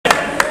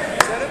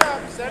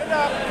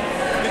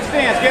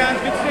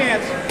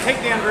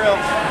takedown drill.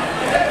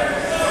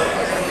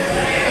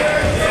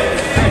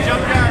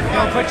 Jump guard.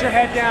 Don't put your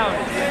head down.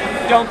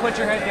 Don't put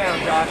your head down,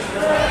 Josh.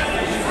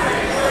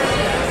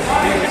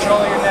 Be in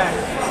control of your neck.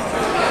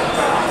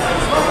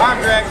 Arm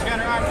drag,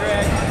 Gunner, arm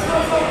drag.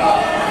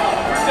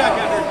 You're stuck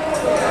under.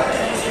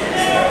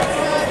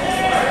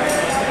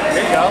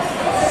 There you go.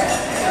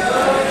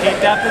 Keep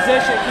that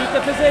position. Keep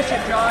the position,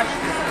 Josh.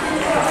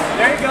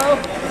 There you go.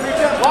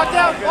 Walk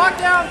down, walk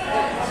down.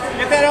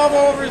 Get that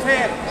elbow over his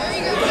head.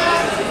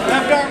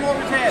 Left arm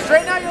over his head.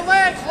 Straighten out your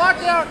legs. Lock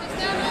down.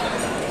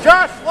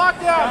 Josh, lock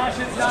down.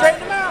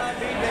 Straighten them out.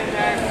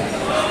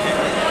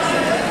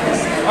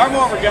 Arm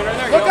over, Gunner.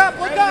 There you go. Look up,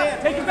 look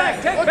up. Take it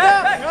back. Take it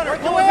back. Gunner,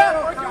 Work your way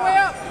up. Work your way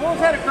up. Pull his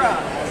head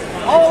across.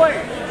 All the way.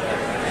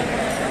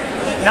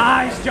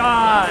 Nice,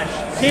 Josh.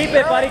 Keep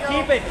it, buddy.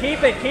 Keep it.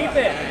 Keep it. Keep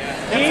it.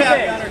 Keep Hips out,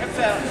 it. Gunner. Hips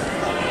out.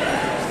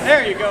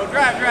 There you go.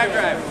 Drive, drive,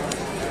 drive.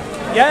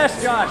 Yes,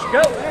 Josh.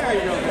 Go. There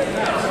you go.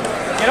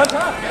 Nice. Get on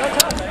top. Get on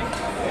top, buddy.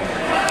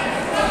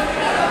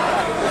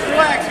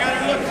 Relax,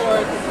 Gunner. Look for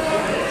it.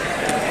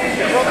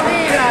 Roll the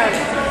knee down.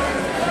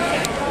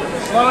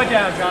 Slow it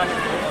down, Josh.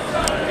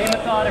 Be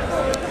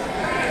methodical.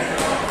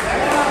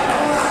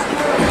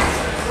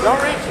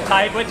 Don't reach.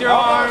 Tight with your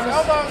arms.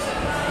 Elbows.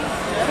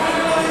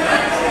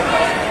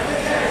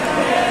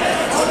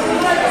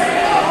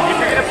 If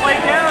you're going to play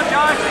down,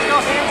 Josh, you go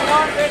hands and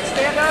armpits.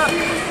 Stand up.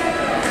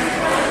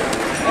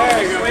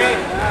 There you go. Sweet.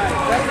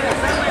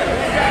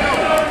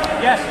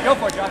 Yes, go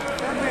for it, Josh.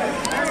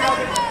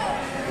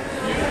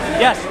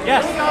 Yes,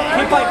 yes.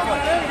 Keep fighting for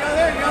it. There you go,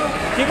 there you go.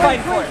 Keep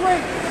fighting for it.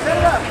 Swing. Set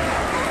it up.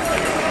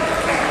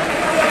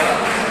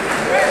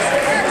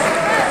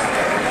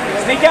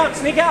 Sneak out,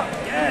 sneak out.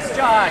 Yes,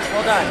 Josh.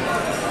 Well done.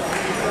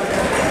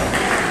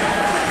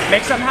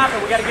 Make something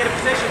happen. We got to get a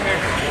position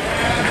here.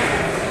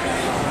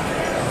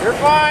 You're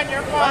fine,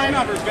 you're fine.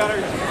 Numbers,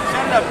 Gunner.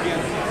 Set it up again.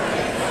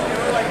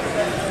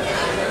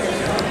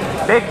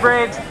 Big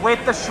bridge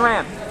with the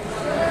shrimp.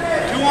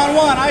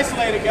 2-on-1,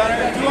 isolated,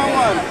 Gunner.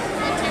 2-on-1.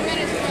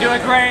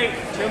 Doing great.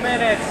 2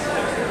 minutes.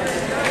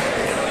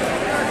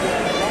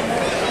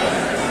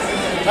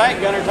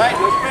 Tight, Gunner, tight.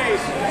 No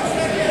space.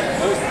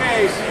 No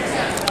space.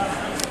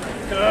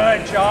 Good,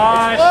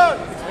 Josh. Explode,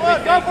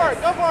 explode. Go for it,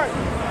 go for it.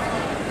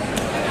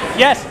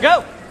 Yes,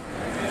 go.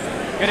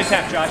 Good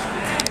attempt, Josh.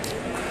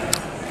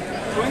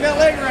 Swing that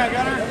leg around,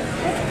 Gunner.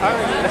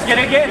 Let's get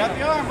it again. Got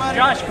the arm, buddy.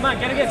 Josh, come on,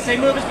 get it again. Same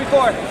move as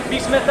before. B.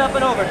 Smith up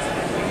and over.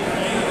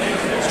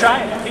 Let's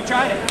try it. Keep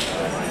trying it.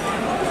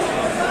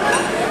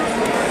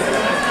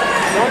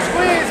 Don't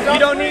squeeze, You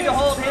don't need to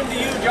hold him to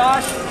you,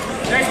 Josh.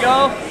 There you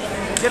go.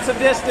 Get some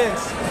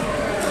distance.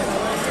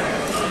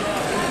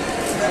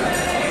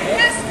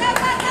 Yes, go,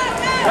 go, go,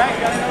 go. Right,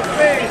 Gunner, no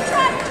space. Keep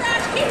trying,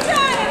 Josh, keep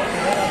trying.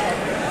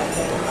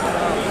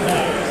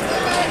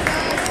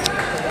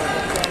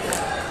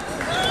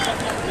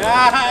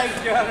 Nice,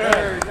 Gunner.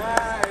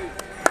 Nice.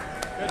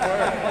 Good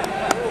work.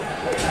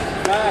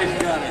 Nice,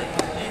 Gunner.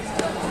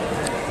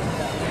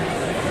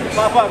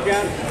 Pop up,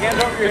 Gunner. Hands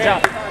over your Good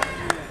head. job.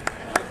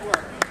 Nice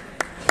work.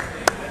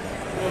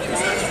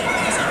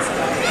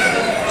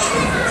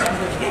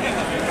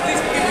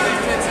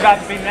 It's about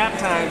to be nap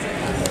time.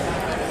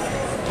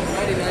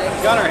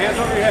 Gunner, hands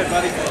over your head,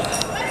 buddy.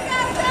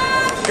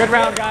 Good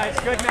round, guys.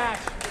 Good match.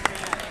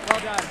 Well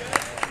done.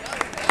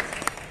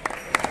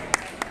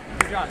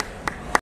 Good job.